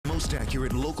most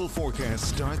accurate local forecast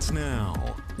starts now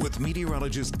with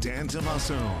meteorologist Dan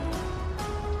Tomaso.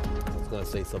 I was going to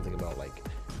say something about, like,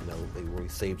 where he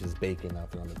saved his bacon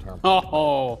out there on the turnpike.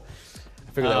 Oh.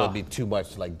 I figured that would be too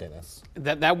much like Dennis.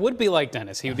 That would be like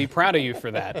Dennis. He would be proud of you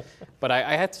for that. But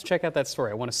I had to check out that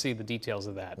story. I want to see the details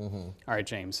of that. All right,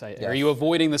 James. Are you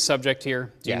avoiding the subject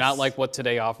here? Do you not like what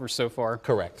today offers so far?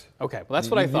 Correct. Okay, well, that's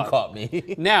what I thought. You caught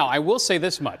me. Now, I will say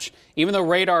this much. Even though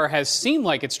radar has seemed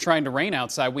like it's trying to rain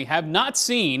outside, we have not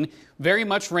seen very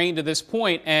much rain to this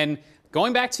point. And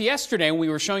going back to yesterday when we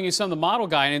were showing you some of the model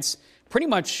guidance, pretty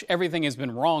much everything has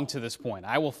been wrong to this point.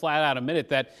 I will flat out admit it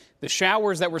that the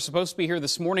showers that were supposed to be here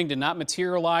this morning did not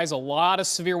materialize. A lot of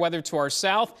severe weather to our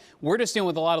south. We're just dealing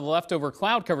with a lot of the leftover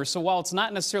cloud cover. So while it's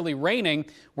not necessarily raining,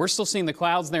 we're still seeing the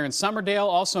clouds there in Summerdale.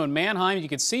 Also in Manheim, you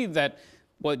can see that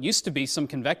what used to be some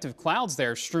convective clouds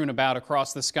there strewn about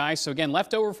across the sky. So again,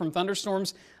 leftover from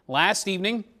thunderstorms last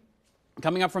evening,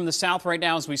 coming up from the south right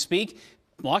now as we speak.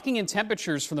 Locking in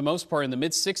temperatures for the most part in the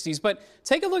mid-60s. But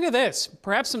take a look at this.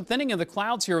 Perhaps some thinning of the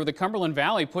clouds here over the Cumberland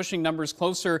Valley, pushing numbers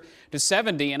closer to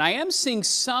 70. And I am seeing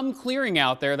some clearing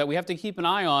out there that we have to keep an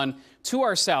eye on to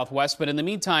our southwest. But in the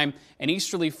meantime, an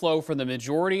easterly flow for the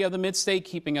majority of the mid-state,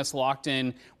 keeping us locked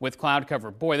in with cloud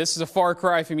cover. Boy, this is a far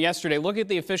cry from yesterday. Look at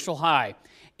the official high.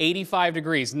 85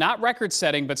 degrees. Not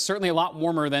record-setting, but certainly a lot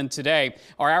warmer than today.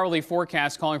 Our hourly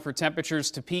forecast calling for temperatures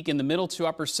to peak in the middle to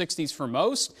upper 60s for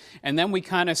most, and then we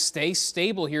kind of stay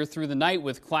stable here through the night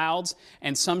with clouds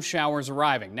and some showers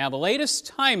arriving. Now, the latest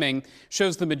timing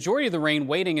shows the majority of the rain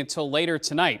waiting until later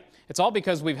tonight. It's all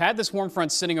because we've had this warm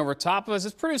front sitting over top of us.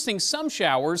 It's producing some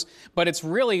showers, but it's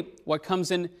really what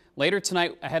comes in later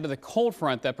tonight ahead of the cold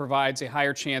front that provides a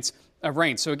higher chance of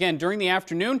rain. So again, during the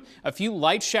afternoon, a few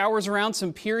light showers around,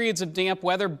 some periods of damp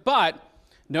weather, but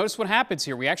notice what happens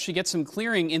here. We actually get some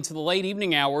clearing into the late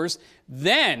evening hours.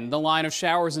 Then the line of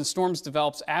showers and storms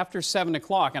develops after 7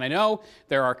 o'clock. And I know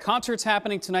there are concerts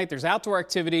happening tonight. There's outdoor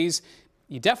activities.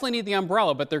 You definitely need the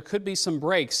umbrella, but there could be some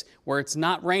breaks where it's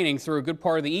not raining through a good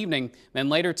part of the evening. Then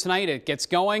later tonight, it gets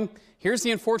going. Here's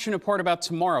the unfortunate part about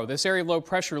tomorrow. This area of low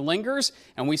pressure lingers,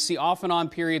 and we see off and on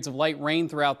periods of light rain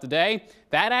throughout the day.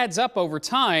 That adds up over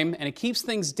time, and it keeps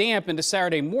things damp into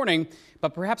Saturday morning.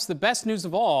 But perhaps the best news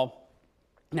of all,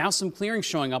 now some clearing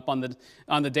showing up on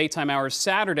the daytime hours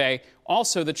Saturday.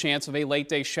 Also the chance of a late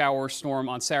day shower storm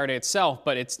on Saturday itself,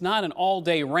 but it's not an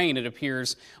all-day rain, it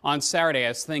appears, on Saturday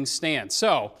as things stand.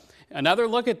 So another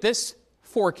look at this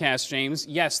forecast, James.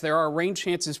 Yes, there are rain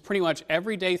chances pretty much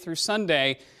every day through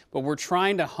Sunday, but we're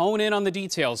trying to hone in on the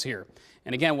details here.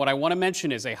 And again, what I want to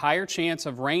mention is a higher chance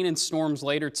of rain and storms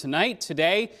later tonight.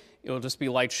 Today, it'll just be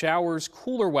light showers,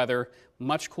 cooler weather,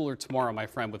 much cooler tomorrow, my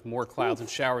friend, with more clouds and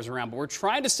showers around. But we're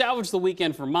trying to salvage the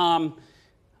weekend for Mom.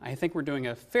 I think we're doing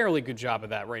a fairly good job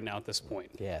of that right now at this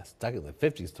point. Yeah, stuck in the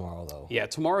 50s tomorrow, though. Yeah,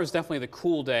 tomorrow is definitely the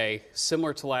cool day,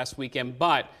 similar to last weekend,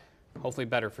 but hopefully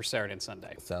better for Saturday and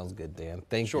Sunday. Sounds good, Dan.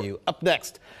 Thank you. Up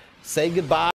next, say goodbye.